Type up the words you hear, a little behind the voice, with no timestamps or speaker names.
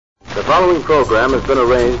The following program has been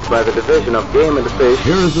arranged by the Division of Game and Fish.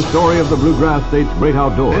 Here is the story of the Bluegrass State's great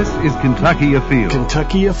outdoors. This is Kentucky Afield.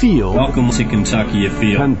 Kentucky Afield. Welcome to Kentucky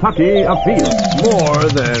Afield. Kentucky Afield. More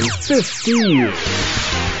than 50 years.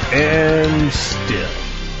 And still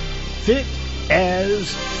fit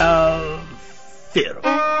as a fiddle.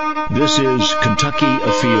 This is Kentucky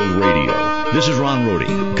Afield Radio. This is Ron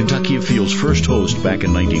Rohde, Kentucky Afield's first host back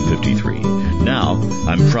in 1953. Now,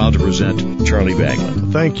 I'm proud to present Charlie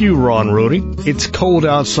Baglan. Thank you, Ron Rohde. It's cold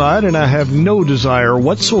outside, and I have no desire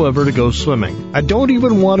whatsoever to go swimming. I don't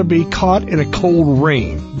even want to be caught in a cold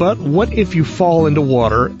rain. But what if you fall into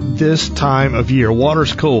water this time of year?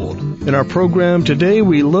 Water's cold. In our program today,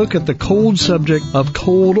 we look at the cold subject of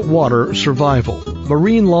cold water survival.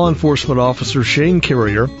 Marine Law Enforcement Officer Shane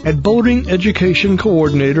Carrier and Boating Education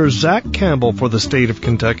Coordinator Zach Campbell for the state of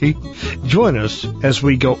Kentucky join us as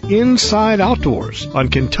we go inside outdoors on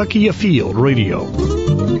Kentucky Afield Radio.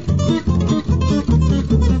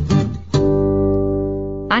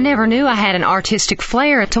 I never knew I had an artistic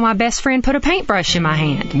flair until my best friend put a paintbrush in my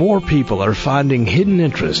hand. More people are finding hidden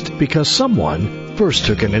interest because someone first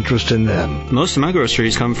took an interest in them. Most of my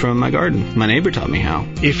groceries come from my garden. My neighbor taught me how.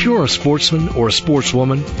 If you're a sportsman or a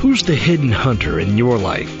sportswoman, who's the hidden hunter in your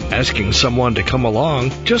life? Asking someone to come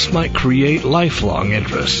along just might create lifelong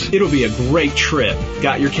interest. It'll be a great trip.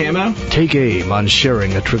 Got your camo? Take aim on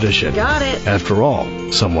sharing a tradition. Got it. After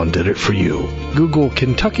all, someone did it for you. Google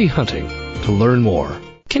Kentucky Hunting to learn more.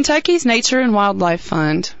 Kentucky's Nature and Wildlife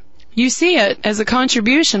Fund. You see it as a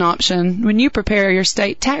contribution option when you prepare your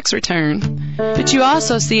state tax return. But you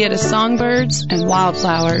also see it as songbirds and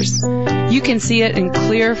wildflowers. You can see it in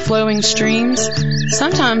clear flowing streams.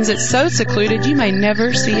 Sometimes it's so secluded you may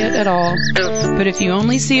never see it at all. But if you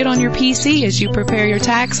only see it on your PC as you prepare your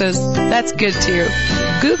taxes, that's good too.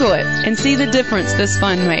 Google it and see the difference this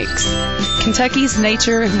fund makes. Kentucky's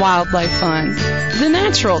Nature and Wildlife Fund. The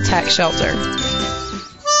natural tax shelter.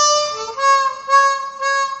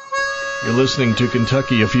 You're listening to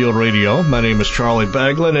Kentucky Afield Radio. My name is Charlie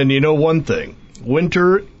Baglan, and you know one thing.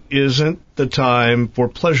 Winter isn't the time for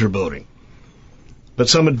pleasure boating. But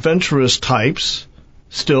some adventurous types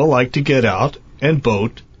still like to get out and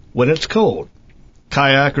boat when it's cold.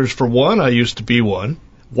 Kayakers, for one. I used to be one.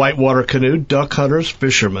 Whitewater canoe, duck hunters,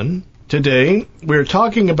 fishermen. Today, we're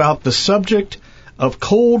talking about the subject of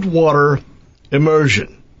cold water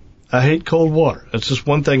immersion. I hate cold water. That's just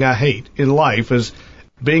one thing I hate in life is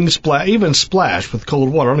being even splashed with cold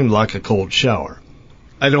water. I don't even like a cold shower.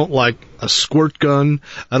 I don't like a squirt gun.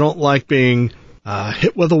 I don't like being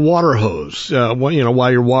hit with a water hose, while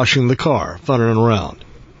you're washing the car, funning around.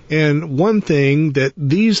 And one thing that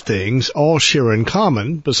these things all share in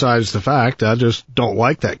common, besides the fact I just don't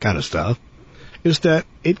like that kind of stuff, is that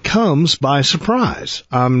it comes by surprise.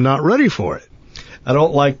 I'm not ready for it. I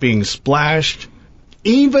don't like being splashed,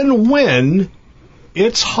 even when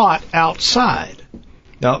it's hot outside.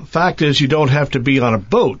 Now, the fact is you don't have to be on a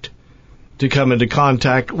boat to come into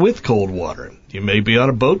contact with cold water. You may be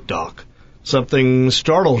on a boat dock. Something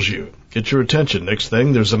startles you, gets your attention. Next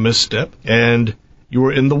thing, there's a misstep, and you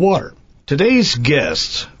are in the water. Today's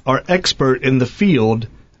guests are expert in the field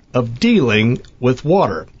of dealing with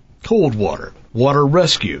water, cold water, water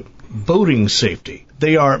rescue, boating safety.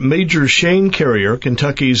 They are Major Shane Carrier,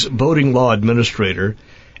 Kentucky's boating law administrator,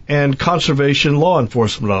 and conservation law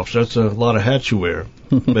enforcement officer. That's a lot of hats you wear,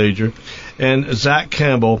 Major. And Zach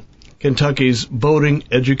Campbell, Kentucky's boating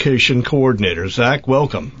education coordinator. Zach,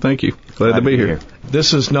 welcome. Thank you. Glad to be here.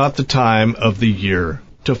 This is not the time of the year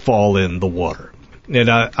to fall in the water. And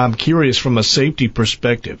I'm curious from a safety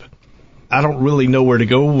perspective. I don't really know where to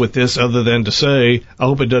go with this other than to say, I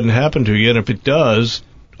hope it doesn't happen to you. And if it does,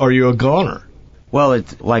 are you a goner? Well,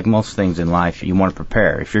 it's like most things in life, you want to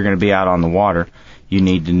prepare. If you're going to be out on the water, you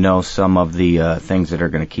need to know some of the things that are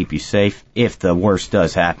going to keep you safe if the worst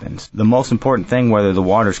does happen. The most important thing, whether the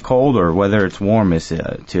water's cold or whether it's warm, is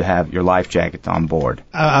to have your life jackets on board.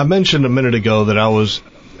 I mentioned a minute ago that I was,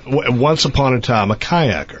 once upon a time, a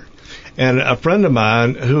kayaker. And a friend of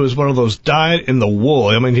mine who is one of those dyed-in-the-wool,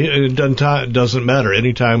 I mean, it doesn't matter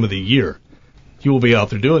any time of the year, he will be out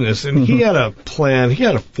there doing this. And he had a plan, he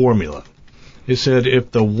had a formula. He said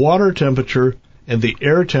if the water temperature and the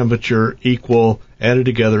air temperature added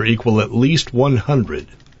together equal at least 100,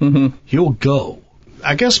 he'll go.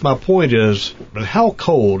 I guess my point is, how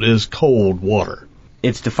cold is cold water?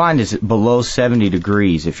 It's defined as below 70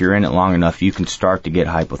 degrees. If you're in it long enough, you can start to get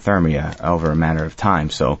hypothermia over a matter of time.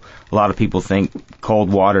 So a lot of people think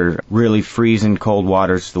cold water, really freezing cold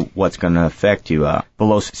water is what's going to affect you.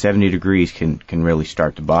 Below 70 degrees can really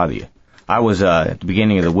start to bother you. I was at the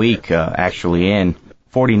beginning of the week actually in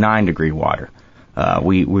 49-degree water.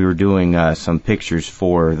 we were doing some pictures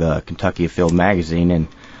for the Kentucky Afield magazine, and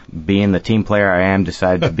being the team player I am,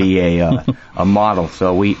 decided to be a model.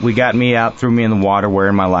 So we got me out, threw me in the water,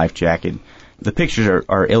 wearing my life jacket. The pictures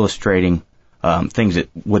are illustrating things that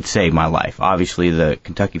would save my life. Obviously, the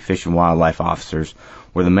Kentucky Fish and Wildlife officers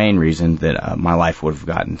were the main reason that my life would have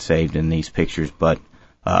gotten saved in these pictures. But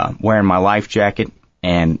wearing my life jacket,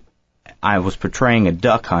 and I was portraying a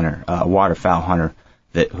duck hunter, a waterfowl hunter,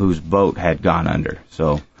 whose boat had gone under.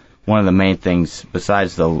 So one of the main things,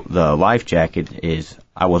 besides the life jacket, is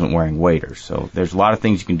I wasn't wearing waders. So there's a lot of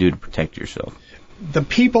things you can do to protect yourself. The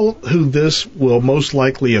people who this will most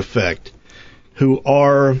likely affect, who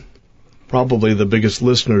are probably the biggest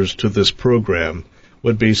listeners to this program,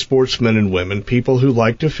 would be sportsmen and women, people who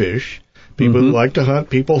like to fish, people who like to hunt,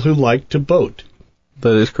 people who like to boat.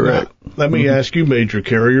 That is correct. Now, let me ask you, Major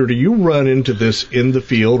Carrier, do you run into this in the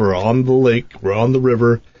field or on the lake or on the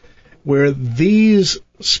river where these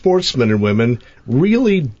sportsmen and women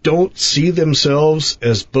really don't see themselves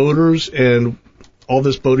as boaters and all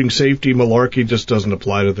this boating safety malarkey just doesn't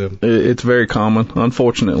apply to them? It's very common,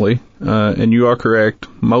 unfortunately. And you are correct.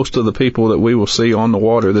 Most of the people that we will see on the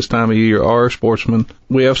water this time of year are sportsmen.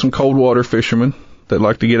 We have some cold water fishermen that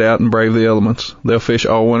like to get out and brave the elements. They'll fish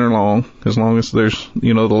all winter long, as long as there's,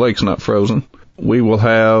 the lake's not frozen. We will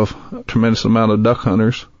have a tremendous amount of duck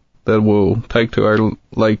hunters that will take to our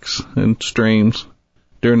lakes and streams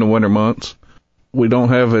during the winter months. We don't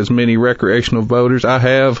have as many recreational boaters. I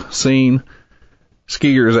have seen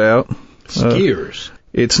skiers out. Skiers?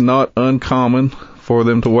 It's not uncommon for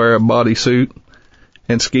them to wear a bodysuit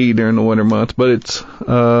and ski during the winter months, but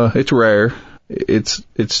it's rare.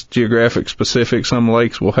 It's geographic specific. Some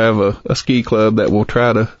lakes will have a ski club that will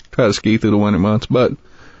try to ski through the winter months, but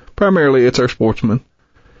primarily it's our sportsmen.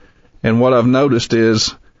 And what I've noticed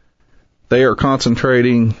is they are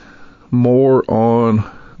concentrating more on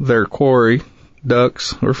their quarry,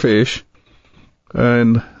 ducks or fish,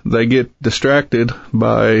 and they get distracted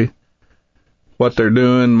by what they're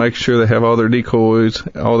doing, make sure they have all their decoys,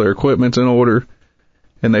 all their equipment's in order,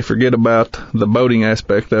 and they forget about the boating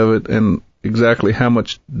aspect of it and exactly how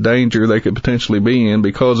much danger they could potentially be in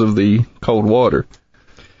because of the cold water.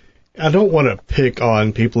 I don't want to pick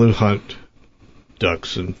on people who hunt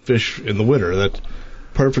ducks and fish in the winter. That's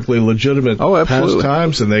perfectly legitimate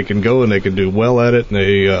pastimes, and they can go and they can do well at it, and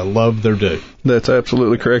they love their day. That's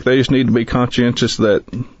absolutely correct. They just need to be conscientious that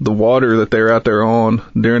the water that they're out there on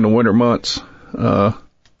during the winter months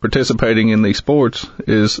participating in these sports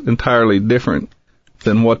is entirely different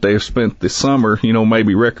than what they've spent this summer,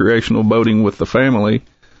 maybe recreational boating with the family,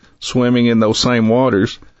 swimming in those same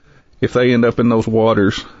waters. If they end up in those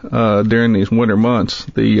waters during these winter months,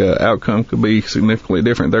 the outcome could be significantly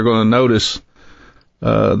different. They're going to notice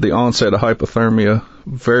the onset of hypothermia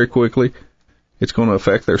very quickly. It's going to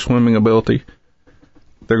affect their swimming ability.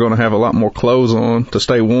 They're going to have a lot more clothes on to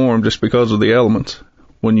stay warm just because of the elements.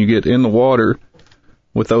 When you get in the water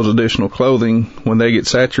with those additional clothing, when they get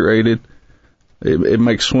saturated, it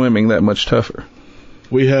makes swimming that much tougher.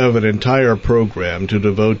 We have an entire program to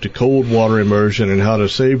devote to cold water immersion and how to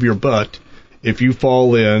save your butt if you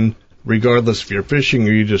fall in, regardless if you're fishing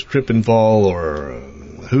or you just trip and fall or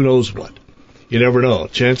who knows what. You never know.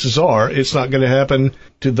 Chances are it's not going to happen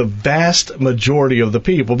to the vast majority of the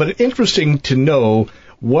people, but interesting to know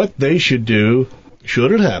what they should do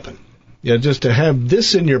should it happen. Just to have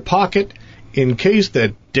this in your pocket in case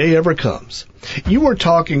that day ever comes. You were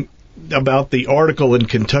talking about the article in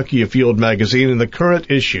Kentucky Afield magazine in the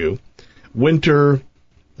current issue, winter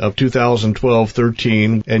of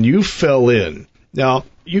 2012-13, and you fell in. Now,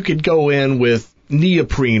 you could go in with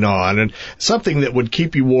neoprene on and something that would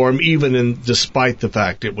keep you warm despite the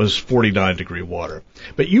fact it was 49-degree water.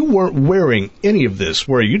 But you weren't wearing any of this,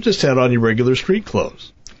 were you? You just had on your regular street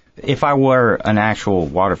clothes. If I were an actual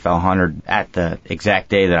waterfowl hunter at the exact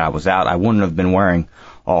day that I was out, I wouldn't have been wearing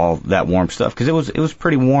all that warm stuff because it was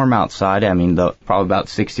pretty warm outside. I mean, probably about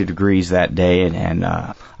 60 degrees that day, and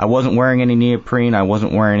I wasn't wearing any neoprene. I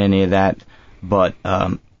wasn't wearing any of that. But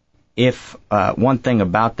if one thing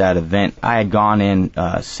about that event, I had gone in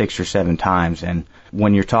 6 or 7 times, and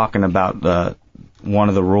when you're talking about one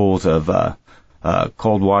of the rules of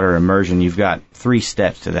cold water immersion, you've got 3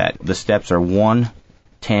 steps to that. The steps are 1,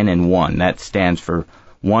 10, and 1. That stands for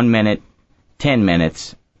 1 minute, 10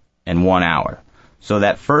 minutes, and 1 hour. So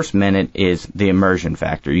that first minute is the immersion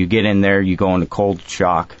factor. You get in there, you go into cold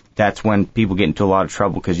shock. That's when people get into a lot of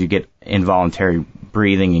trouble because you get involuntary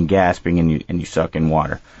breathing and gasping and you suck in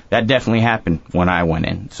water. That definitely happened when I went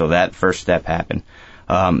in. So that first step happened.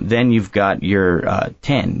 Then you've got your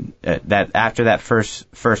 10. That after that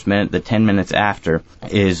first minute, the 10 minutes after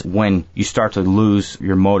is when you start to lose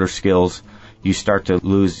your motor skills. You start to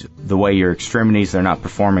lose the way your extremities, they're not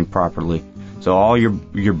performing properly. So all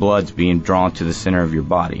your blood's being drawn to the center of your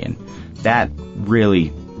body, and that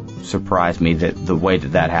really surprised me, that the way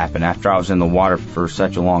that happened. After I was in the water for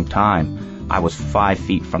such a long time, I was 5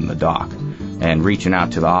 feet from the dock and reaching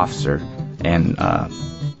out to the officer, and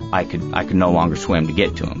I could no longer swim to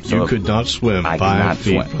get to him. So you could not swim 5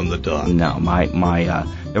 feet from the dock. No, my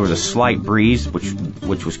there was a slight breeze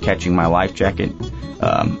which was catching my life jacket,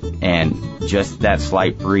 and just that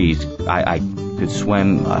slight breeze, I could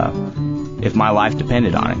swim. If my life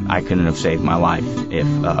depended on it, I couldn't have saved my life if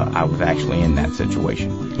I was actually in that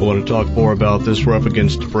situation. I want to talk more about this. We're up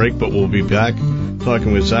against a break, but we'll be back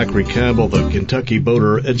talking with Zachery Campbell, the Kentucky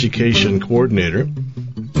Boater Education Coordinator,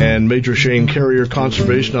 and Major Shane Carrier,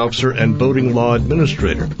 Conservation Officer and Boating Law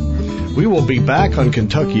Administrator. We will be back on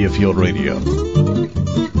Kentucky Afield Radio.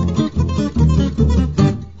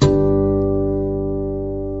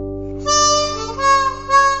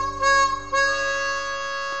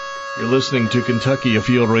 Listening to Kentucky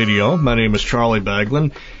Afield Radio. My name is Charlie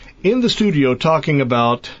Baglan. In the studio talking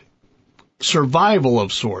about survival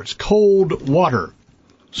of sorts, cold water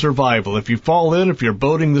survival. If you fall in, if you're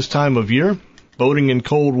boating this time of year, boating in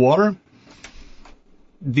cold water,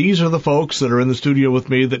 these are the folks that are in the studio with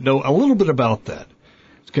me that know a little bit about that.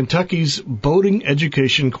 It's Kentucky's Boating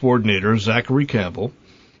Education Coordinator, Zachery Campbell,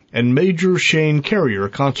 and Major Shane Carrier,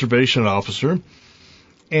 Conservation Officer,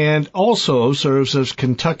 and also serves as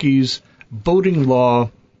Kentucky's Boating Law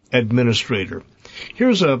Administrator.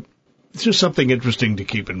 Here's something interesting to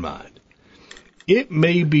keep in mind. It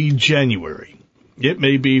may be January. It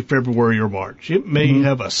may be February or March. It may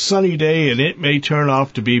have a sunny day, and it may turn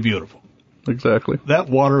off to be beautiful. Exactly. That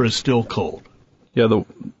water is still cold. Yeah,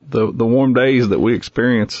 the warm days that we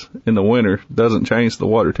experience in the winter doesn't change the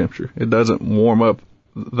water temperature. It doesn't warm up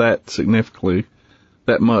that significantly,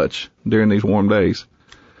 that much during these warm days.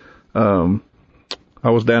 I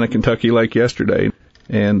was down at Kentucky Lake yesterday,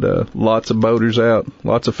 and lots of boaters out,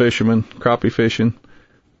 lots of fishermen, crappie fishing,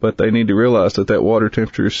 but they need to realize that water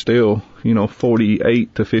temperature is still,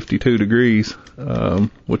 48 to 52 degrees,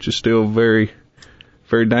 which is still very,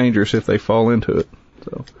 very dangerous if they fall into it.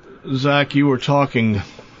 So, Zach, you were talking a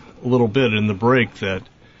little bit in the break that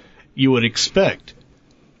you would expect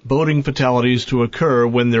boating fatalities to occur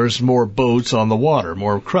when there's more boats on the water,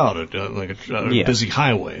 more crowded, like a busy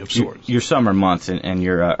highway of sorts. Your summer months and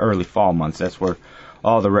your early fall months, that's where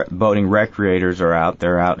all the boating recreators are out.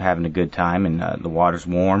 They're out having a good time, and the water's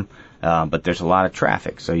warm, but there's a lot of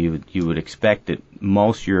traffic. So you would expect that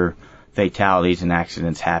most of your fatalities and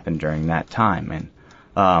accidents happen during that time.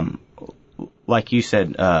 And like you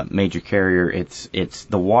said, Major Carrier, it's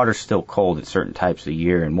the water's still cold at certain types of the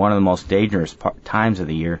year, and one of the most dangerous times of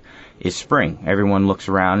the year is spring. Everyone looks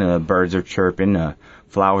around, and the birds are chirping,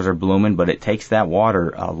 flowers are blooming, but it takes that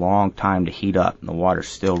water a long time to heat up, and the water's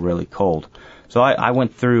still really cold. So I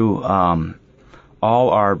went through all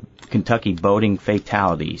our Kentucky boating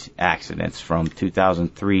fatalities accidents from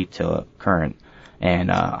 2003 to current, and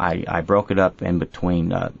I broke it up in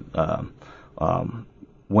between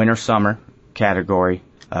winter summer category,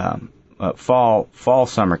 fall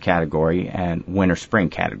summer category, and winter spring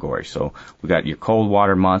category. So we got your cold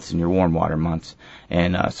water months and your warm water months.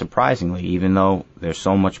 And surprisingly, even though there's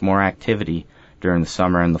so much more activity during the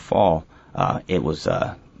summer and the fall,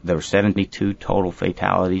 there were 72 total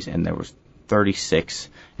fatalities, and there was 36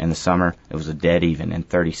 in the summer. It was a dead even, and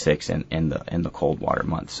 36 in the cold water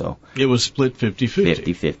months. So it was split 50-50.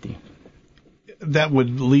 50-50. That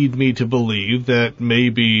would lead me to believe that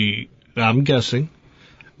maybe, I'm guessing,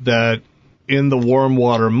 that in the warm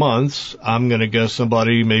water months, I'm going to guess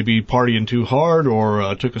somebody maybe partying too hard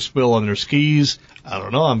or took a spill on their skis. I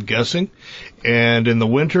don't know, I'm guessing. And in the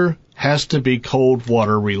winter, has to be cold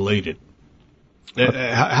water related.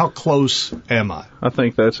 How close am I? I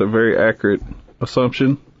think that's a very accurate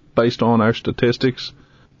assumption based on our statistics.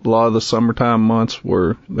 A lot of the summertime months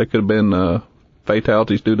where they could have been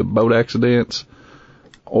fatalities due to boat accidents,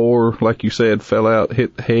 or, like you said, fell out,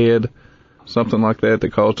 hit the head, something like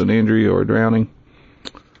that caused an injury or a drowning.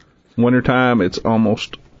 Wintertime, it's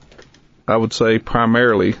almost, I would say,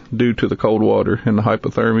 primarily due to the cold water and the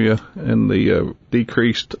hypothermia and the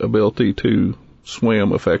decreased ability to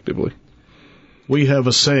swim effectively. We have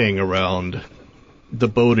a saying around the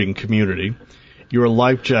boating community, your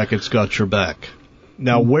life jacket's got your back.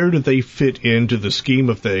 Now, where do they fit into the scheme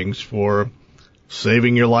of things for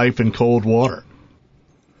saving your life in cold water?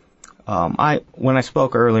 When I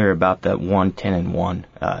spoke earlier about that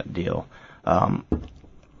 1-10-1 deal,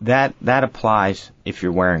 that applies if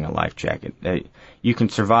you're wearing a life jacket. You can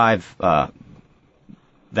survive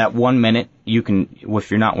that 1 minute. You can,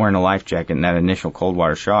 if you're not wearing a life jacket and that initial cold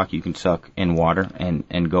water shock, you can suck in water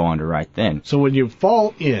and go under right then. So when you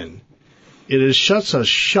fall in, it is such a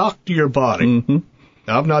shock to your body. Mm-hmm.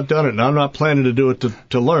 Now, I've not done it, and I'm not planning to do it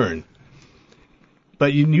to learn.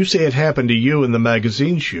 But you say it happened to you in the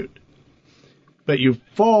magazine shoot. But you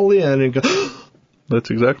fall in and go... That's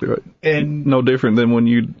exactly right. And no different than when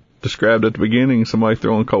you described at the beginning somebody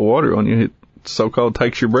throwing cold water on you. It so-called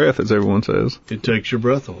takes your breath, as everyone says. It takes your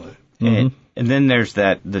breath away. Mm-hmm. And then there's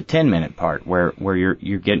the 10-minute part where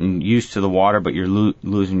you're getting used to the water, but you're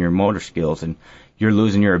losing your motor skills and you're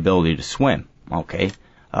losing your ability to swim. Okay,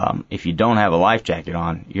 if you don't have a life jacket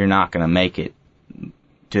on, you're not going to make it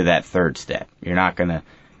to that third step. You're not going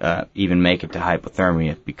to even make it to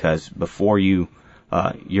hypothermia, because before you're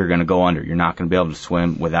going to go under. You're not going to be able to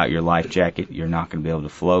swim without your life jacket. You're not going to be able to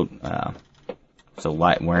float. So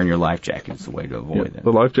wearing your life jacket is the way to avoid that.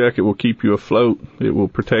 The life jacket will keep you afloat. It will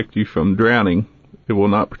protect you from drowning. It will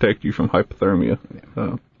not protect you from hypothermia.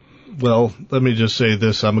 Well, let me just say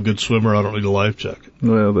this. I'm a good swimmer. I don't need a life jacket.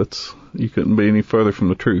 Well, you couldn't be any further from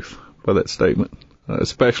the truth by that statement,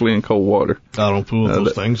 especially in cold water. I don't fool with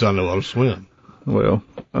those things. I know how to swim. Well,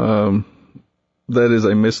 that is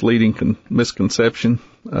a misleading misconception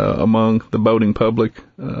among the boating public.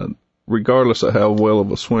 Regardless of how well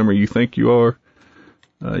of a swimmer you think you are,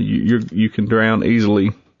 you can drown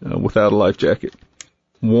easily without a life jacket.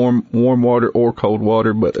 Warm water or cold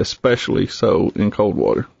water, but especially so in cold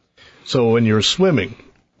water. So when you're swimming,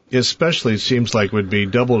 especially, it seems like it would be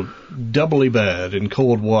doubly bad in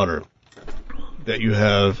cold water that you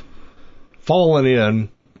have fallen in.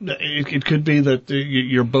 It could be that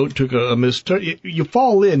your boat took a misturn. You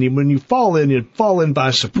fall in. When you fall in by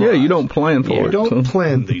surprise. Yeah, you don't plan for it. You don't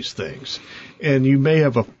plan these things, and you may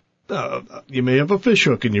have a fish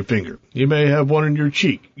hook in your finger. You may have one in your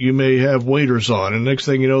cheek. You may have waders on, and next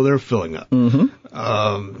thing you know, they're filling up.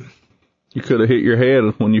 Mm-hmm. You could have hit your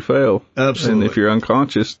head when you fell. Absolutely. And if you're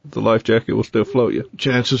unconscious, the life jacket will still float you.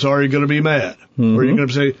 Chances are you're going to be mad, mm-hmm. or you're going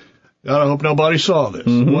to say, God, I hope nobody saw this.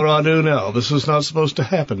 Mm-hmm. What do I do now? This is not supposed to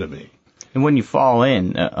happen to me. And when you fall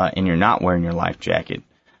in and you're not wearing your life jacket,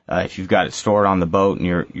 if you've got it stored on the boat and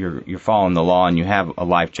you're following the law and you have a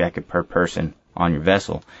life jacket per person on your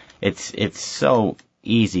vessel, it's so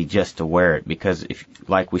easy just to wear it, because if,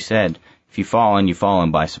 like we said, if you fall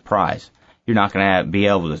in by surprise. You're not going to be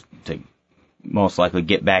able to most likely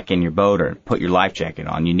get back in your boat or put your life jacket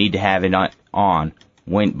on. You need to have it on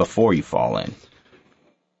before you fall in.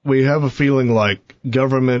 We have a feeling like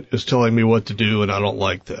government is telling me what to do, and I don't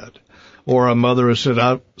like that. Or a mother has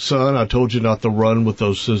said, son, I told you not to run with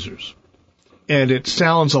those scissors. And it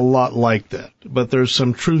sounds a lot like that, but there's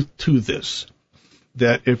some truth to this.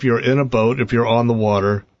 That if you're in a boat, if you're on the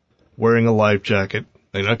water, wearing a life jacket,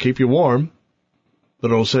 may not keep you warm, but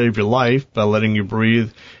it'll save your life by letting you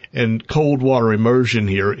breathe. And cold water immersion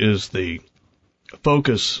here is the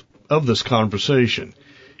focus of this conversation.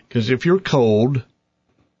 Because if you're cold,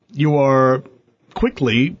 you are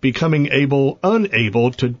quickly becoming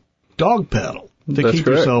unable to dog paddle to That's keep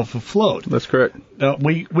correct. yourself afloat. That's correct. Now,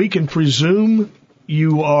 we can presume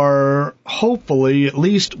you are hopefully at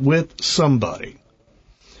least with somebody.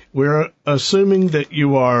 We're assuming that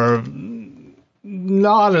you are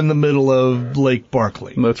not in the middle of Lake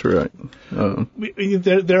Barkley. That's right.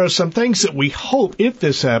 There are some things that we hope, if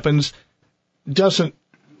this happens, doesn't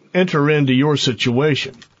enter into your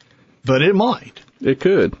situation. But it might. It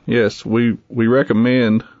could, yes. We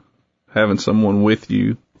recommend having someone with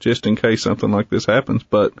you just in case something like this happens.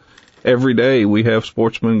 But every day we have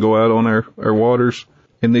sportsmen go out on our waters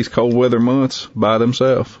in these cold weather months by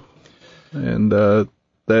themselves. And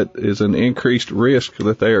that is an increased risk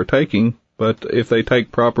that they are taking. But if they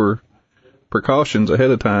take proper precautions ahead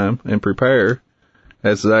of time and prepare,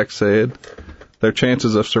 as Zach said, their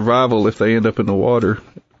chances of survival if they end up in the water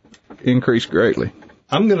increase greatly.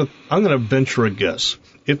 I'm gonna venture a guess.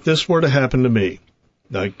 If this were to happen to me,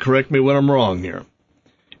 now correct me when I'm wrong here.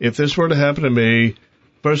 If this were to happen to me,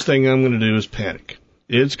 first thing I'm going to do is panic.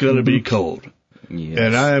 It's going to be cold. Yes.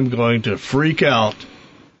 And I am going to freak out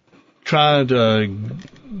trying to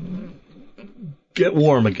get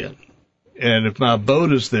warm again. And if my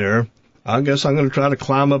boat is there, I guess I'm going to try to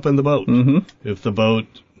climb up in the boat. Mm-hmm. If the boat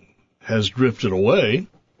has drifted away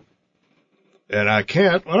and I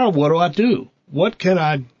can't, well, what do I do? What can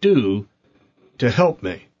I do to help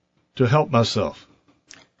me, to help myself?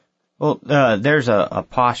 Well, there's a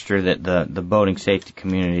posture that the boating safety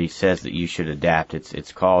community says that you should adapt.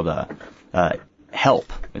 It's called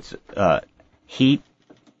help. It's heat,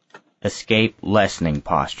 escape lessening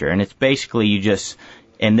posture. And it's basically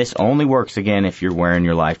and this only works again if you're wearing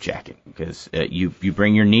your life jacket, because you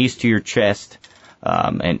bring your knees to your chest,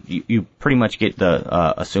 and you pretty much get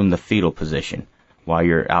assume the fetal position while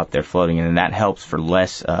you're out there floating, and that helps for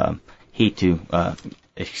less heat to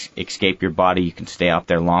escape your body. You can stay out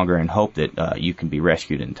there longer and hope that you can be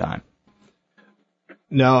rescued in time.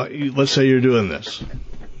 Now, let's say you're doing this,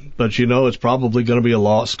 but you know it's probably going to be a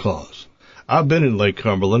lost cause. I've been in Lake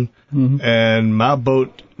Cumberland, and my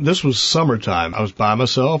boat, this was summertime. I was by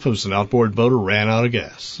myself. It was an outboard boat. It ran out of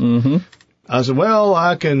gas. I said, well,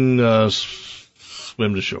 I can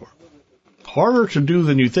swim to shore. Harder to do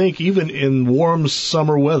than you think, even in warm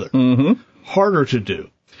summer weather. Harder to do.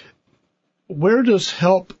 Where does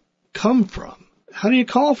help come from? How do you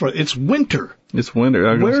call for it? It's winter. It's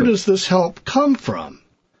winter. Where does this help come from?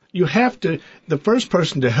 You have to, the first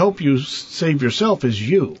person to help you save yourself is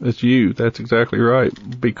you. It's you. That's exactly right.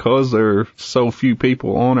 Because there are so few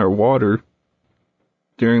people on our water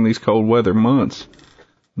during these cold weather months,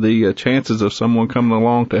 the chances of someone coming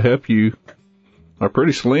along to help you are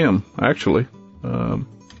pretty slim, actually.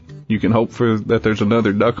 You can hope for that there's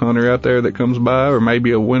another duck hunter out there that comes by, or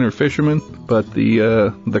maybe a winter fisherman, but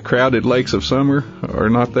the crowded lakes of summer are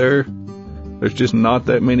not there. There's just not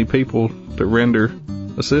that many people to render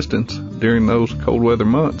assistance during those cold weather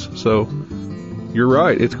months. So you're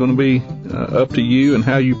right. It's going to be up to you and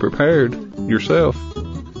how you prepared yourself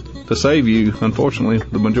to save you, unfortunately,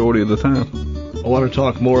 the majority of the time. I want to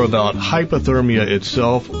talk more about hypothermia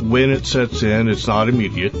itself, when it sets in. It's not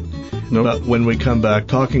immediate. Nope. But when we come back,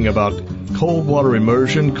 talking about cold water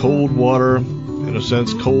immersion, cold water, in a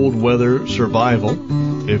sense, cold weather survival.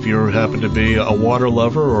 If you happen to be a water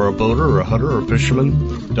lover or a boater or a hunter or a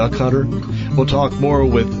fisherman, duck hunter, we'll talk more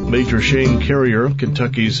with Major Shane Carrier,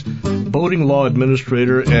 Kentucky's boating law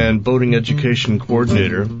administrator and boating education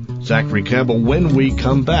coordinator, Zachery Campbell, when we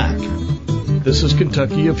come back. This is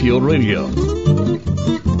Kentucky Afield Radio.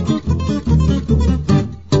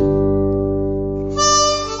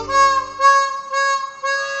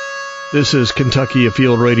 This is Kentucky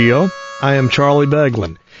Afield Radio. I am Charlie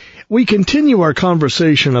Baglan. We continue our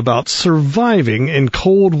conversation about surviving in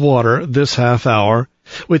cold water this half hour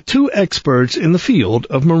with two experts in the field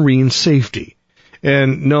of marine safety.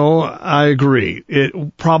 And no, I agree,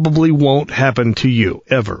 it probably won't happen to you,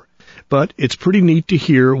 ever. But it's pretty neat to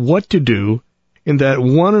hear what to do in that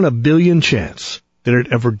 1 in a billion chance that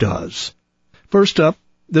it ever does. First up,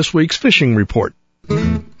 this week's fishing report.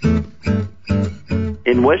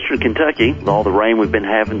 In western Kentucky, with all the rain we've been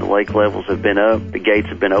having, the lake levels have been up. The gates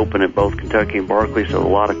have been open at both Kentucky and Berkeley, so a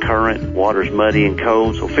lot of current. Water's muddy and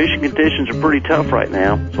cold, so fishing conditions are pretty tough right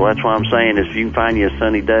now. So that's why I'm saying is if you can find you a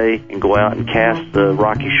sunny day and go out and cast the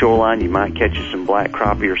rocky shoreline, you might catch you some black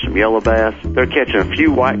crappie or some yellow bass. They're catching a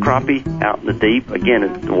few white crappie out in the deep.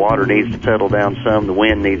 Again, the water needs to settle down some. The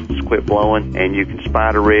wind needs to quit blowing, and you can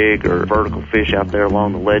spider rig or vertical fish out there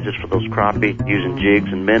along the ledges for those crappie using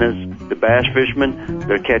jigs and minnows. The bass fishermen,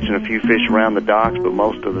 they're catching a few fish around the docks, but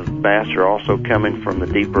most of the bass are also coming from the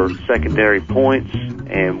deeper secondary points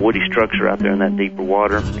and woody structure out there in that deeper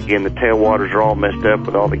water. Again, the tailwaters are all messed up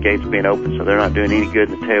with all the gates being open, so they're not doing any good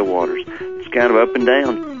in the tailwaters. It's kind of up and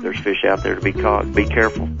down. There's fish out there to be caught. Be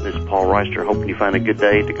careful. This is Paul Reister, hoping you find a good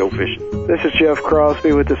day to go fishing. This is Jeff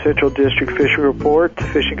Crosby with the Central District Fishing Report.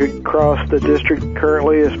 Fishing across the district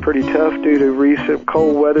currently is pretty tough due to recent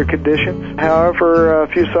cold weather conditions. However, a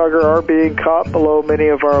few sauger are being caught below many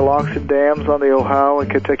of our locks and dams on the Ohio and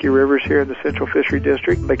Kentucky rivers here in the Central Fishery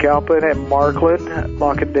District. McAlpin and Markland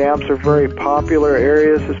lock and dams are very popular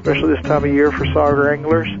areas, especially this time of year for sauger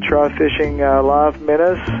anglers. Try fishing live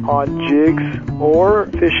minnows on jigs or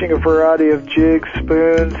fishing a variety of jigs,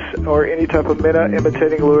 spoons, or any type of minnow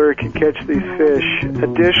imitating lure can catch these fish.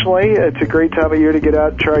 Additionally, it's a great time of year to get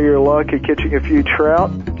out and try your luck at catching a few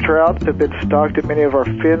trout. Trout have been stocked at many of our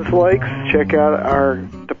Fins lakes. Check out our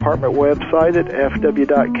department website at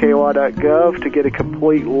fw.ky.gov to get a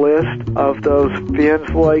complete list of those Fins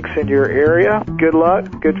lakes in your area. Good luck,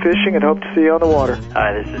 good fishing, and hope to see you on the water.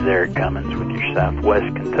 Hi, this is Eric Cummins with your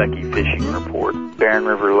Southwest Kentucky Fishing Report. Barren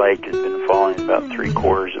River Lake has been falling about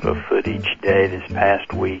 3/4 of a foot each day this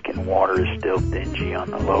past week, and water is still dingy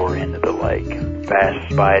on the lower end of the lake.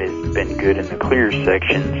 Bass bite has been good in the clear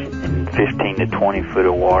sections and 15 to 20 foot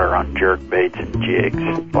of water on jerk baits and jigs.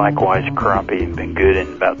 Likewise, crappie have been good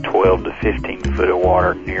in about 12 to 15 foot of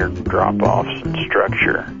water near drop-offs and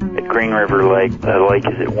structure. At Green River Lake, the lake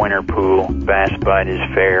is at winter pool. Bass bite is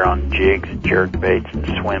fair on jigs, jerk baits, and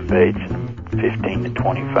swim baits. 15 to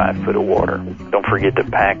 25 foot of water. Don't forget to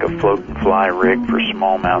pack a float and fly rig for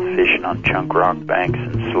smallmouth fishing on chunk rock banks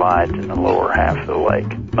and slides in the lower half of the lake.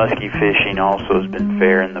 Muskie fishing also has been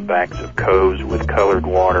fair in the backs of coves with colored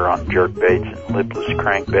water on jerkbaits and lipless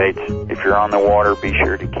crankbaits. If you're on the water, be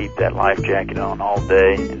sure to keep that life jacket on all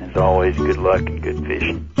day, and as always, good luck and good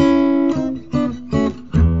fishing.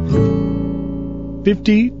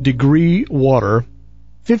 50-degree water,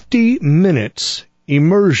 50 minutes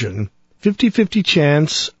immersion, 50-50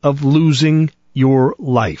 chance of losing your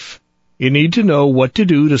life. You need to know what to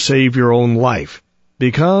do to save your own life,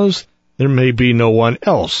 because there may be no one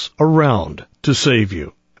else around to save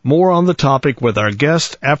you. More on the topic with our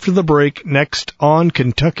guest after the break, next on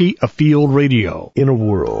Kentucky Afield Radio. In a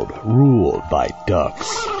world ruled by ducks,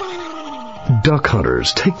 duck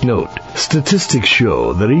hunters, take note. Statistics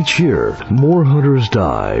show that each year, more hunters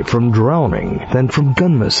die from drowning than from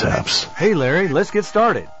gun mishaps. Hey, Larry, let's get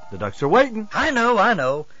started. The ducks are waiting. I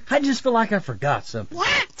know. I just feel like I forgot something.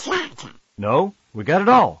 No, we got it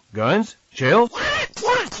all. Guns, shells.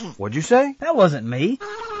 What'd you say? That wasn't me.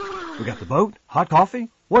 We got the boat, hot coffee.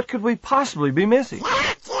 What could we possibly be missing?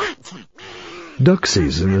 Duck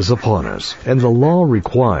season is upon us, and the law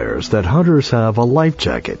requires that hunters have a life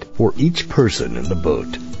jacket for each person in the boat.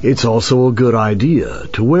 It's also a good idea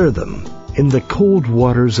to wear them. In the cold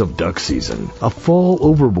waters of duck season, a fall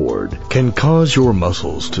overboard can cause your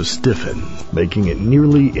muscles to stiffen, making it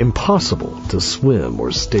nearly impossible to swim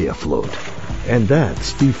or stay afloat. And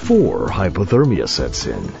that's before hypothermia sets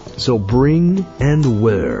in. So bring and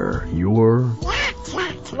wear your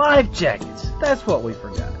life jackets. That's what we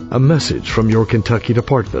forgot. A message from your Kentucky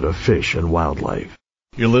Department of Fish and Wildlife.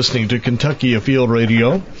 You're listening to Kentucky Afield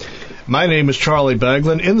Radio. My name is Charlie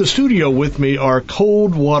Baglan. In the studio with me are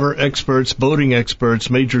cold water experts, boating experts,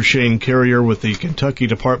 Major Shane Carrier with the Kentucky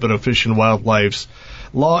Department of Fish and Wildlife's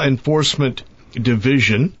Law Enforcement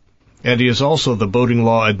Division, and he is also the boating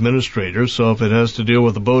law administrator, so if it has to deal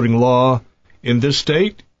with the boating law in this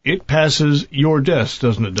state, it passes your desk,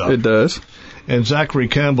 doesn't it, Doc? It does. And Zachery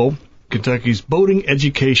Campbell, Kentucky's Boating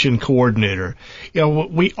Education Coordinator. You know,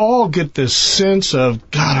 we all get this sense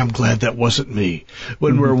of, God, I'm glad that wasn't me,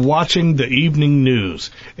 when we're watching the evening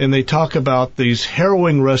news and they talk about these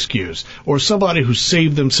harrowing rescues, or somebody who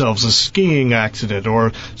saved themselves a skiing accident,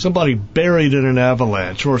 or somebody buried in an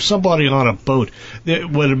avalanche, or somebody on a boat that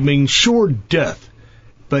would have been sure death,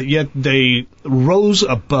 but yet they rose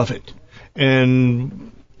above it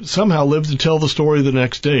and somehow lived to tell the story the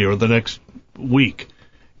next day or the next week.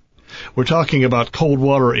 We're talking about cold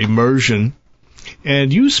water immersion,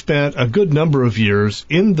 and you spent a good number of years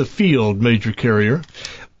in the field, Major Carrier.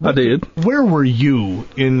 I did. Where were you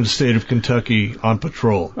in the state of Kentucky on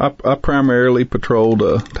patrol? I primarily patrolled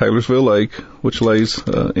Taylorsville Lake, which lays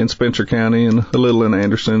in Spencer County and a little in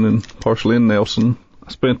Anderson and partially in Nelson.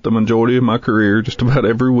 I spent the majority of my career just about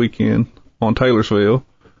every weekend on Taylorsville.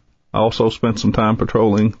 I also spent some time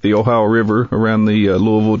patrolling the Ohio River around the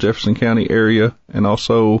Louisville, Jefferson County area, and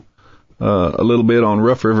also a little bit on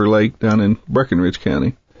Rough River Lake down in Breckinridge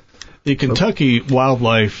County. The Kentucky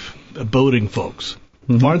wildlife boating folks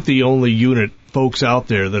aren't the only unit folks out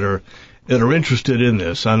there that are interested in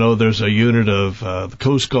this. I know there's a unit of the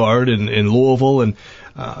Coast Guard in Louisville, and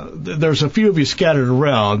there's a few of you scattered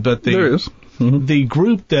around, but there is. The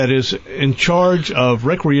group that is in charge of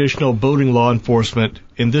recreational boating law enforcement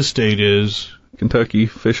in this state is Kentucky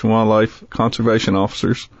Fish and Wildlife Conservation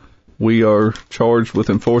Officers. We are charged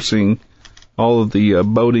with enforcing all of the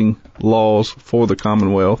boating laws for the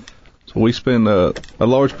Commonwealth. So we spend a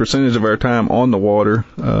large percentage of our time on the water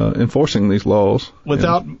enforcing these laws.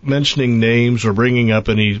 Without mentioning names or bringing up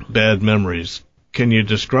any bad memories, can you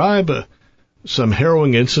describe some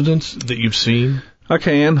harrowing incidents that you've seen? I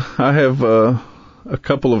can. I have a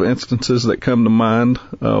couple of instances that come to mind.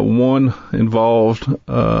 One involved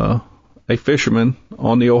a fisherman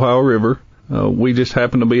on the Ohio River. We just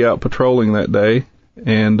happened to be out patrolling that day,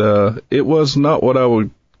 and it was not what I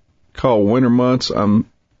would call winter months.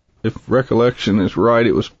 If recollection is right,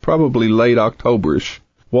 it was probably late October-ish.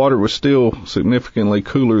 Water was still significantly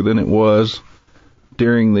cooler than it was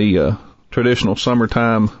during the traditional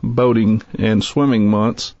summertime boating and swimming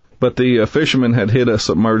months. But the fisherman had hit a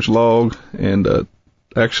submerged log, and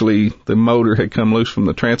actually the motor had come loose from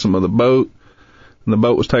the transom of the boat, and the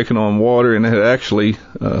boat was taking on water, and it had actually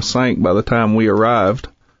sank by the time we arrived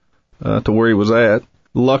to where he was at.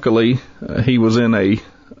 Luckily, he was in a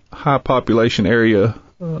high population area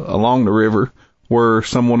along the river where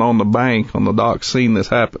someone on the bank, on the dock, seen this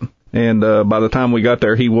happen. And by the time we got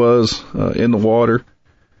there, he was in the water.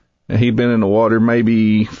 He'd been in the water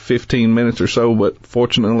maybe 15 minutes or so, but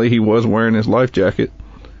fortunately he was wearing his life jacket.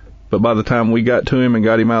 But by the time we got to him and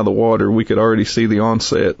got him out of the water, we could already see the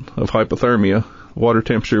onset of hypothermia. Water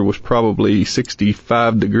temperature was probably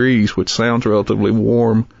 65 degrees, which sounds relatively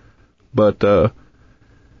warm, but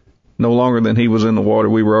no longer than he was in the water,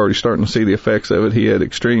 we were already starting to see the effects of it. He had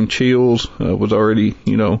extreme chills, was already,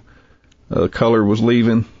 color was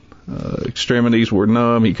leaving, extremities were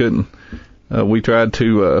numb. He couldn't. We tried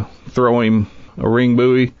to throw him a ring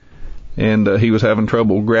buoy, and he was having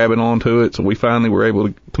trouble grabbing onto it, so we finally were able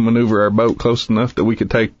to maneuver our boat close enough that we could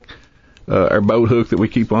take our boat hook that we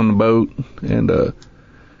keep on the boat and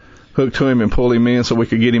hook to him and pull him in so we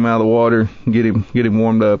could get him out of the water and get him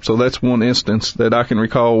warmed up. So that's one instance that I can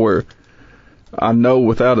recall where I know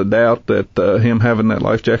without a doubt that him having that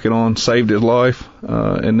life jacket on saved his life.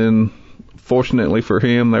 And then fortunately for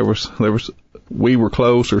him, we were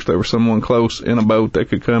close, or there was someone close in a boat that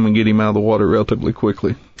could come and get him out of the water relatively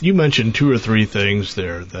quickly. You mentioned 2 or 3 things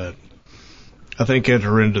there that I think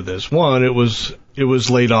enter into this. One, it was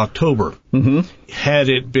late October. Mm-hmm. Had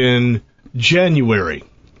it been January,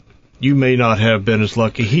 you may not have been as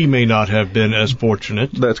lucky. He may not have been as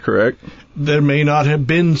fortunate. That's correct. There may not have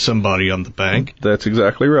been somebody on the bank. That's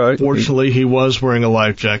exactly right. Fortunately, he was wearing a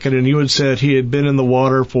life jacket, and you had said he had been in the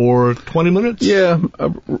water for 20 minutes? Yeah,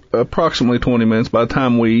 approximately 20 minutes. By the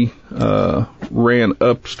time we ran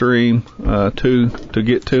upstream to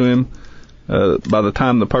get to him, by the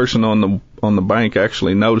time the person on the bank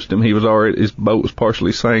actually noticed him, his boat was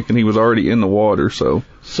partially sank, and he was already in the water. So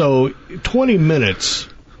 20 minutes,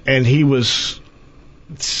 and he was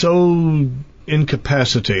so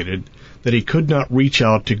incapacitated that he could not reach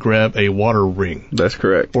out to grab a water ring. That's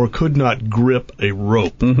correct. Or could not grip a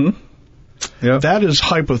rope. Mm-hmm. Yeah. That is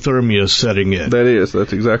hypothermia setting in. That is.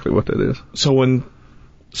 That's exactly what that is. So when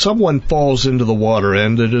someone falls into the water,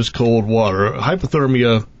 and it is cold water,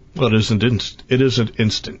 hypothermia, well, it isn't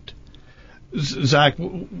instant. Zach,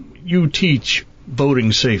 you teach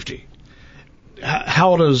boating safety.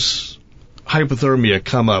 How does hypothermia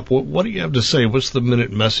come up? What do you have to say? What's the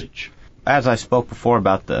minute message? As I spoke before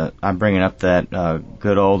about I'm bringing up that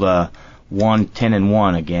good old 1, 10, and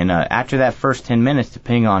 1 again. After that first 10 minutes,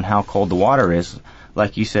 depending on how cold the water is,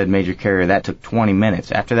 like you said, Major Carrier, that took 20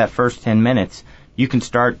 minutes. After that first 10 minutes, you can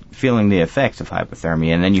start feeling the effects of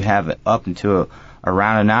hypothermia, and then you have it up into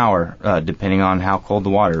around an hour, depending on how cold the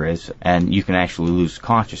water is, and you can actually lose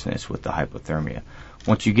consciousness with the hypothermia.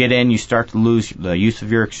 Once you get in, you start to lose the use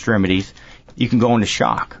of your extremities. You can go into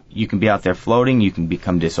shock. You can be out there floating. You can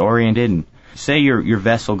become disoriented. And say your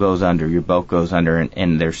vessel goes under, your boat goes under,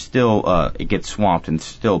 and there's still it gets swamped, and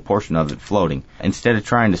still a portion of it floating. Instead of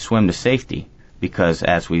trying to swim to safety, because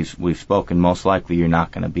as we've spoken, most likely you're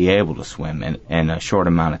not going to be able to swim in a short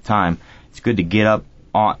amount of time. It's good to get up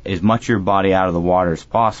as much of your body out of the water as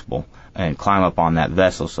possible and climb up on that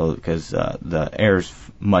vessel, because the air is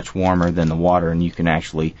much warmer than the water, and you can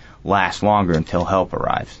actually last longer until help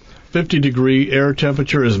arrives. 50-degree air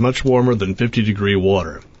temperature is much warmer than 50-degree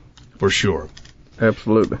water, for sure.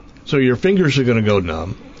 Absolutely. So your fingers are going to go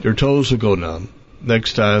numb. Your toes will go numb.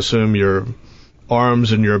 Next, I assume your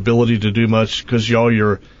arms and your ability to do much, because all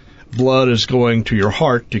your blood is going to your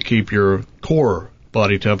heart to keep your core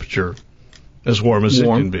body temperature as warm as it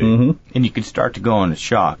can be. Mm-hmm. And you can start to go into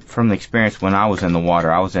shock. From the experience when I was in the water,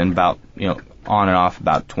 I was in about, on and off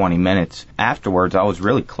about 20 minutes. Afterwards, I was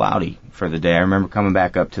really cloudy for the day. I remember coming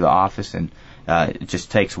back up to the office, and it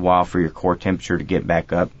just takes a while for your core temperature to get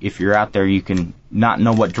back up. If you're out there, you can not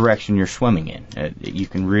know what direction you're swimming in. You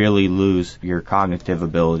can really lose your cognitive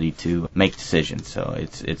ability to make decisions. So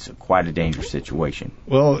it's quite a dangerous situation.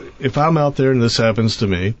 Well, if I'm out there and this happens to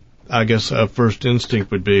me, I guess a first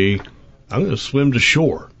instinct would be, I'm going to swim to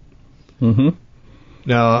shore. Mm-hmm.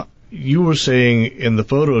 Now, you were saying in the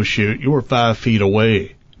photo shoot you were 5 feet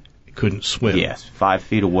away. You couldn't swim. Yes, 5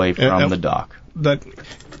 feet away from the dock. That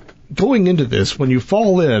going into this, when you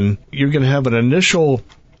fall in, you're going to have an initial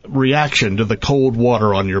reaction to the cold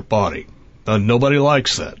water on your body. Nobody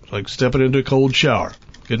likes that. Like stepping into a cold shower,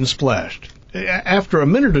 getting splashed. After a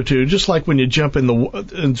minute or two, just like when you jump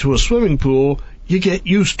into a swimming pool, you get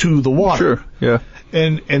used to the water. Sure, yeah.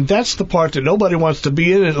 And that's the part that nobody wants to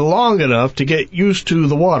be in it long enough to get used to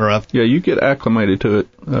the water. Yeah, you get acclimated to it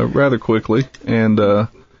rather quickly, and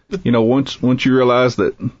once you realize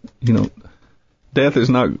that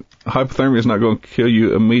hypothermia is not going to kill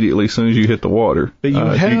you immediately as soon as you hit the water. But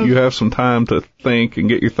you have some time to think and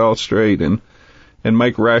get your thoughts straight and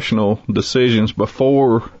make rational decisions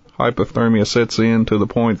before hypothermia sets in to the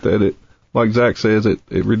point that it, like Zach says, it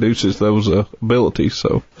reduces those abilities.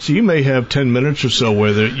 So you may have 10 minutes or so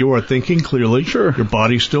where you are thinking clearly. Sure. Your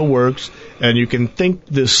body still works, and you can think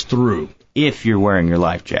this through. If you're wearing your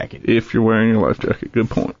life jacket. If you're wearing your life jacket. Good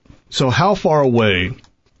point. So how far away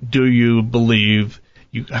do you believe,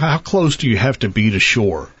 how close do you have to be to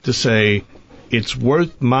shore to say it's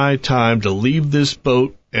worth my time to leave this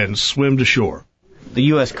boat and swim to shore? The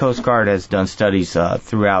U.S. Coast Guard has done studies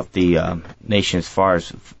throughout the nation as far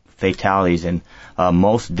as fatalities, and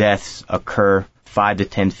most deaths occur 5 to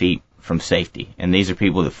 10 feet from safety. And these are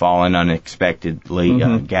people that fall in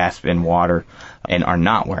unexpectedly, gasp in water, and are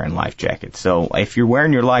not wearing life jackets. So if you're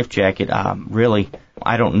wearing your life jacket, really,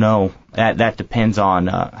 I don't know. That depends on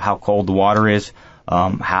how cold the water is,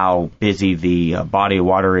 how busy the body of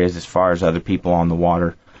water is as far as other people on the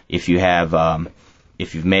water. If you have,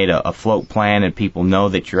 if you've made a float plan and people know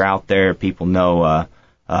that you're out there, people know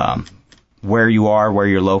where you are, where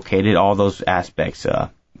you're located, all those aspects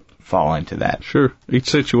fall into that. Sure. Each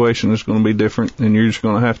situation is going to be different, and you're just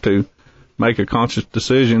going to have to make a conscious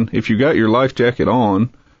decision. If you got your life jacket on,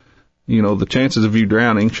 the chances of you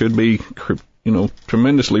drowning should be,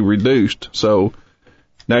 tremendously reduced. So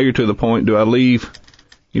now you're to the point, do I leave,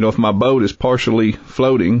 if my boat is partially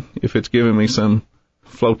floating, if it's giving me some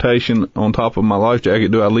flotation on top of my life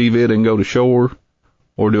jacket, do I leave it and go to shore,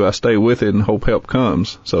 or do I stay with it and hope help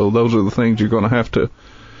comes? So those are the things you're going to have to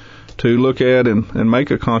look at and make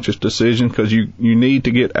a conscious decision, because you need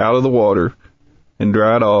to get out of the water and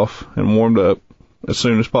dried off and warmed up as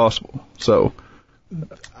soon as possible. So,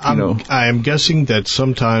 I am guessing that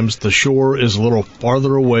sometimes the shore is a little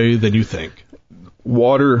farther away than you think.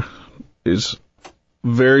 Water is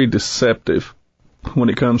very deceptive when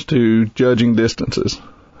it comes to judging distances.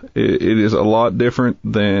 It is a lot different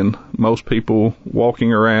than most people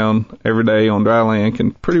walking around every day on dry land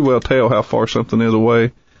can pretty well tell how far something is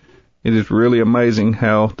away. It is really amazing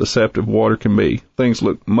how deceptive water can be. Things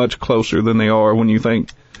look much closer than they are when you think,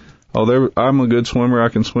 I'm a good swimmer, I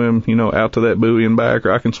can swim, out to that buoy and back,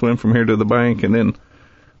 or I can swim from here to the bank. And then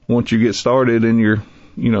once you get started and you're,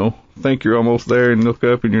 think you're almost there and look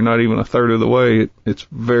up and you're not even a third of the way, it's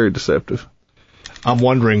very deceptive. I'm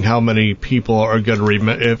wondering how many people are going to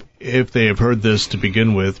remember, if they have heard this to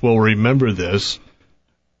begin with, will remember this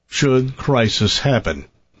should crisis happen.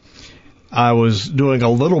 I was doing a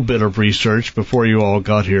little bit of research before you all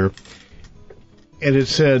got here, and it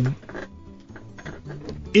said,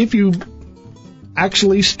 if you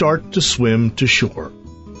actually start to swim to shore,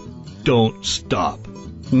 don't stop.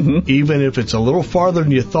 Even if it's a little farther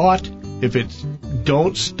than you thought,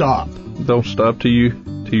 don't stop. Don't stop till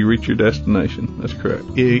you reach your destination. That's correct.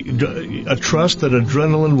 A trust that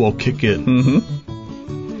adrenaline will kick in.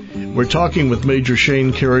 We're talking with Major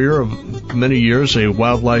Shane Carrier, of many years a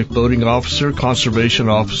wildlife boating officer, conservation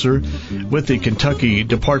officer with the Kentucky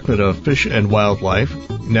Department of Fish and Wildlife.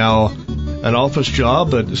 Now an office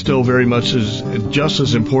job, but still very much just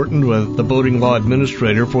as important, with the boating law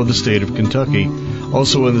administrator for the state of Kentucky.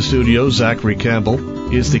 Also in the studio, Zachery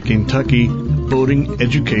Campbell is the Kentucky Boating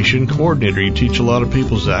Education Coordinator. You teach a lot of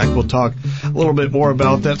people, Zach. We'll talk a little bit more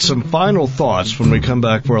about that. Some final thoughts when we come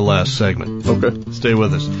back for our last segment. Okay. Stay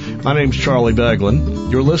with us. My name's Charlie Baglan.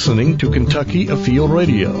 You're listening to Kentucky Afield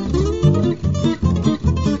Radio.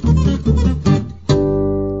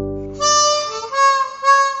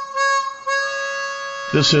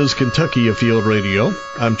 This is Kentucky Afield Radio.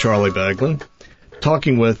 I'm Charlie Baglan,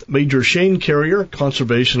 talking with Major Shane Carrier,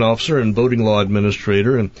 conservation officer and boating law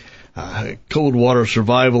administrator, and cold water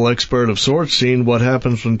survival expert of sorts, seeing what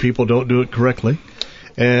happens when people don't do it correctly,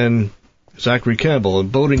 and Zachery Campbell, a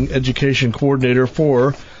boating education coordinator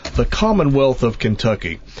for the Commonwealth of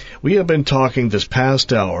Kentucky. We have been talking this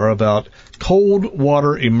past hour about cold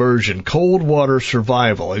water immersion, cold water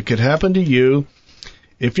survival. It could happen to you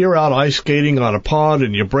if you're out ice skating on a pond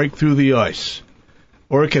and you break through the ice.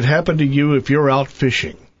 Or it could happen to you if you're out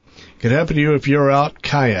fishing. It could happen to you if you're out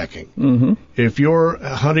kayaking. If you're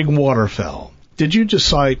hunting waterfowl. Did you just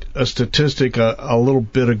cite a statistic a little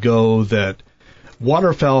bit ago that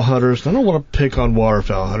waterfowl hunters, I don't want to pick on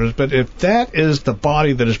waterfowl hunters, but if that is the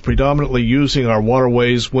body that is predominantly using our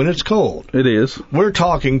waterways when it's cold. It is. We're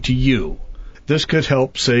talking to you. This could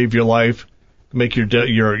help save your life, make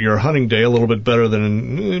your hunting day a little bit better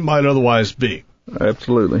than it might otherwise be.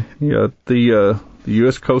 Absolutely. Yeah, the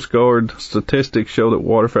U.S. Coast Guard statistics show that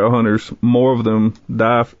waterfowl hunters, more of them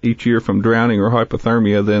die each year from drowning or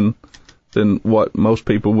hypothermia than what most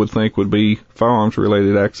people would think would be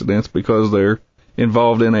firearms-related accidents, because they're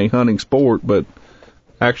involved in a hunting sport, but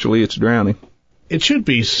actually it's drowning. It should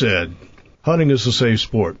be said, hunting is a safe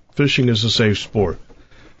sport. Fishing is a safe sport.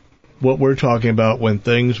 What we're talking about when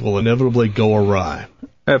things will inevitably go awry.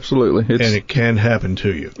 Absolutely. And it can happen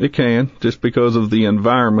to you. It can, just because of the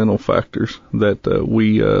environmental factors that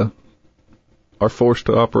we are forced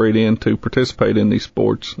to operate in to participate in these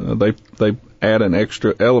sports. They add an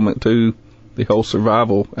extra element to the whole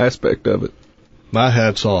survival aspect of it. My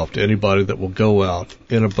hat's off to anybody that will go out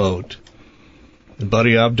in a boat. And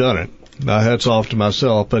buddy, I've done it. My hat's off to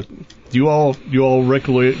myself. But you all boat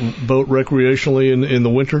recreationally in the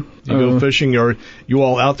winter? You go fishing? Are you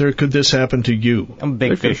all out there? Could this happen to you? I'm a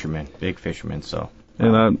big fisherman. So.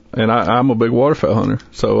 And I'm a big waterfowl hunter,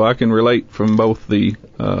 so I can relate from both the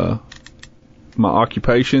my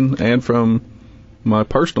occupation and from my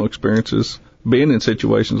personal experiences being in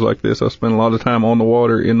situations like this. I spend a lot of time on the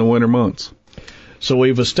water in the winter months. So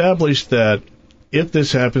we've established that if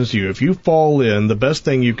this happens to you, if you fall in, the best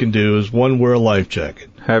thing you can do is, one, wear a life jacket.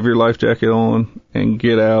 Have your life jacket on and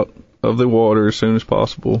get out of the water as soon as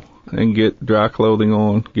possible and get dry clothing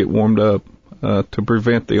on, get warmed up to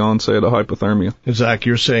prevent the onset of hypothermia. And Zach,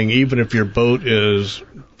 you're saying even if your boat is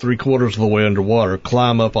 3/4 of the way underwater,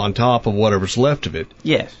 climb up on top of whatever's left of it.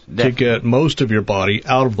 Yes, to get most of your body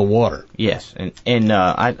out of the water. Yes, and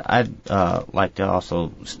I'd like to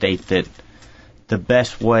also state that the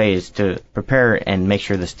best way is to prepare and make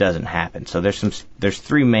sure this doesn't happen. So there's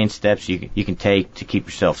three main steps you can take to keep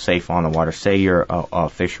yourself safe on the water. Say you're a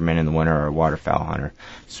fisherman in the winter or a waterfowl hunter.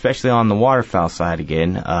 Especially on the waterfowl side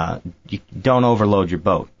again, you don't overload your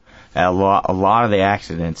boat. A lot of the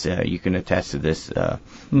accidents, you can attest to this,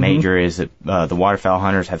 Major, is that the waterfowl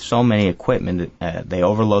hunters have so many equipment that they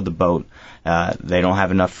overload the boat. They don't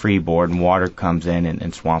have enough freeboard, and water comes in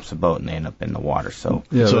and swamps the boat, and they end up in the water. So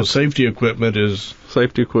safety equipment is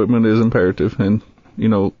imperative. And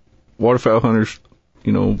waterfowl hunters,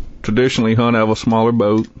 traditionally hunt out of a smaller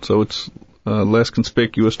boat, so it's less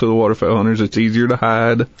conspicuous to the waterfowl hunters. It's easier to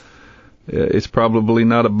hide. It's probably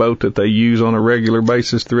not a boat that they use on a regular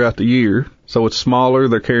basis throughout the year. So it's smaller.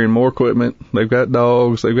 They're carrying more equipment. They've got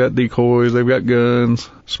dogs. They've got decoys. They've got guns.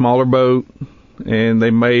 Smaller boat. And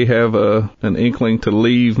they may have an inkling to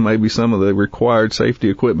leave maybe some of the required safety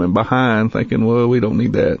equipment behind, thinking, well, we don't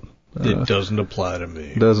need that. It doesn't apply to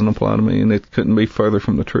me. Doesn't apply to me. And it couldn't be further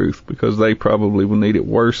from the truth, because they probably will need it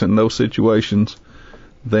worse in those situations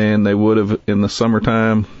than they would have in the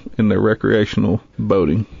summertime in their recreational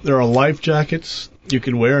boating. There are life jackets you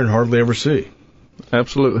can wear and hardly ever see.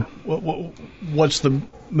 Absolutely. What's the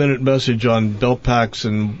minute message on belt packs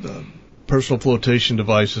and personal flotation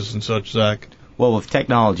devices and such, Zach? Well, with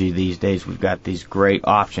technology these days, we've got these great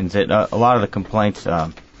options. That a lot of the complaints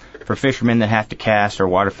for fishermen that have to cast or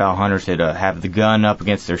waterfowl hunters that have the gun up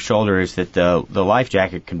against their shoulder is that the life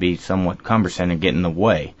jacket can be somewhat cumbersome and get in the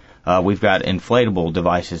way. We've got inflatable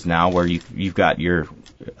devices now where you've got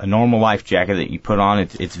a normal life jacket that you put on.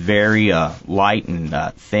 It's very light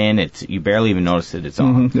and thin. You barely even notice that it's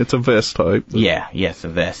on. Mm-hmm. It's a vest type. Yes, a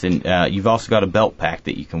vest. And you've also got a belt pack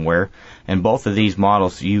that you can wear. And both of these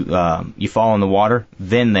models, you fall in the water,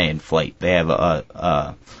 then they inflate. They have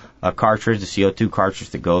a cartridge, a CO2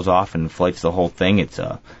 cartridge that goes off and inflates the whole thing. It's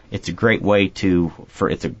a great way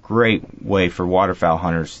for waterfowl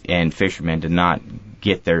hunters and fishermen to not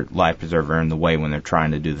get their life preserver in the way when they're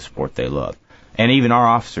trying to do the sport they love. And even our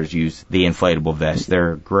officers use the inflatable vests.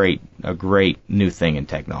 They're a great new thing in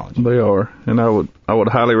technology. They are, and I would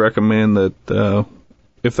highly recommend that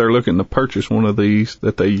if they're looking to purchase one of these,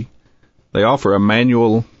 that they offer a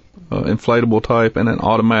manual inflatable type and an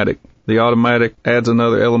automatic. The automatic adds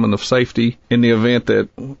another element of safety in the event that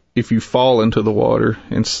if you fall into the water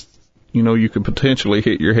and you could potentially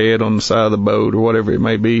hit your head on the side of the boat or whatever it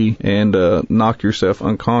may be and knock yourself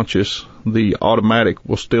unconscious. The automatic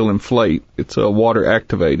will still inflate. It's water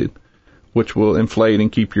activated, which will inflate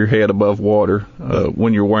and keep your head above water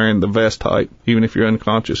when you're wearing the vest type. Even if you're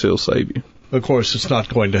unconscious, it'll save you. Of course, it's not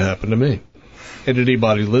going to happen to me. And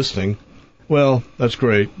anybody listening, well, that's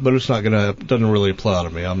great, but it's not going to happen. It doesn't really apply to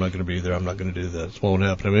me. I'm not going to be there. I'm not going to do that. It won't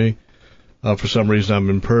happen to me. For some reason, I'm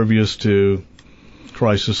impervious to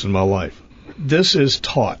crisis in my life. This is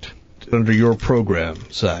taught under your program,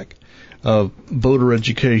 Zach, of boater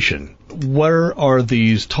education. Where are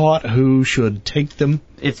these taught? Who should take them?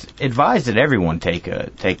 It's advised that everyone take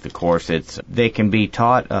the course. They can be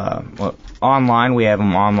taught online. We have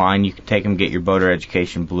them online. You can take them, get your boater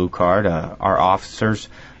education blue card. Our officers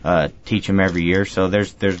teach them every year. So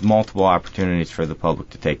there's multiple opportunities for the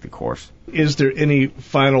public to take the course. Is there any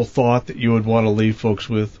final thought that you would want to leave folks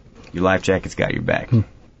with? Your life jacket's got your back.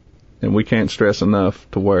 And we can't stress enough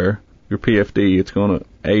to wear your PFD. It's going to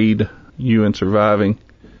aid you in surviving.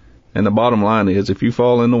 And the bottom line is, if you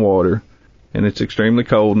fall in the water and it's extremely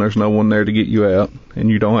cold and there's no one there to get you out and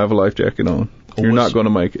you don't have a life jacket on, you're not going to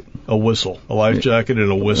make it. A whistle. A life jacket and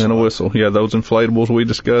a whistle. And a whistle. Yeah, those inflatables we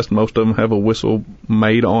discussed, most of them have a whistle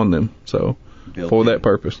made on them. So for that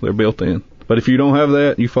purpose, they're built in. But if you don't have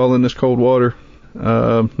that, you fall in this cold water,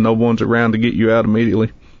 no one's around to get you out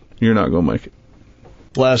immediately, you're not going to make it.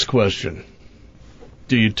 Last question.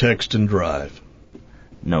 Do you text and drive?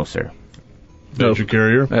 No, sir. Venture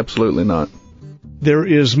carrier? Absolutely not. There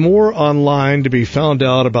is more online to be found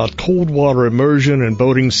out about cold water immersion and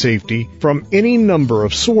boating safety from any number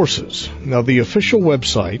of sources. Now, the official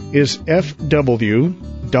website is fw.ky.gov.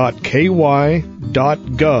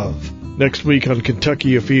 Next week on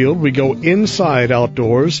Kentucky Afield, we go inside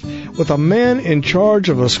outdoors with a man in charge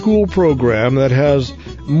of a school program that has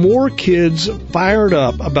more kids fired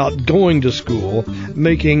up about going to school,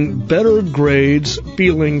 making better grades,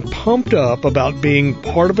 feeling pumped up about being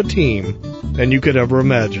part of a team than you could ever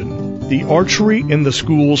imagine. The Archery in the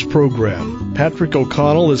Schools program. Patrick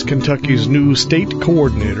O'Connell is Kentucky's new state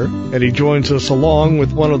coordinator, and he joins us along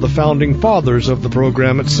with one of the founding fathers of the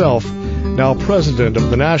program itself, now president of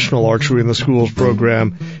the National Archery in the Schools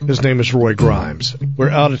program. His name is Roy Grimes. We're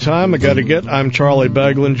out of time. I'm Charlie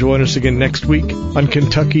Baglan. Join us again next week on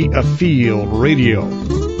Kentucky Afield Radio.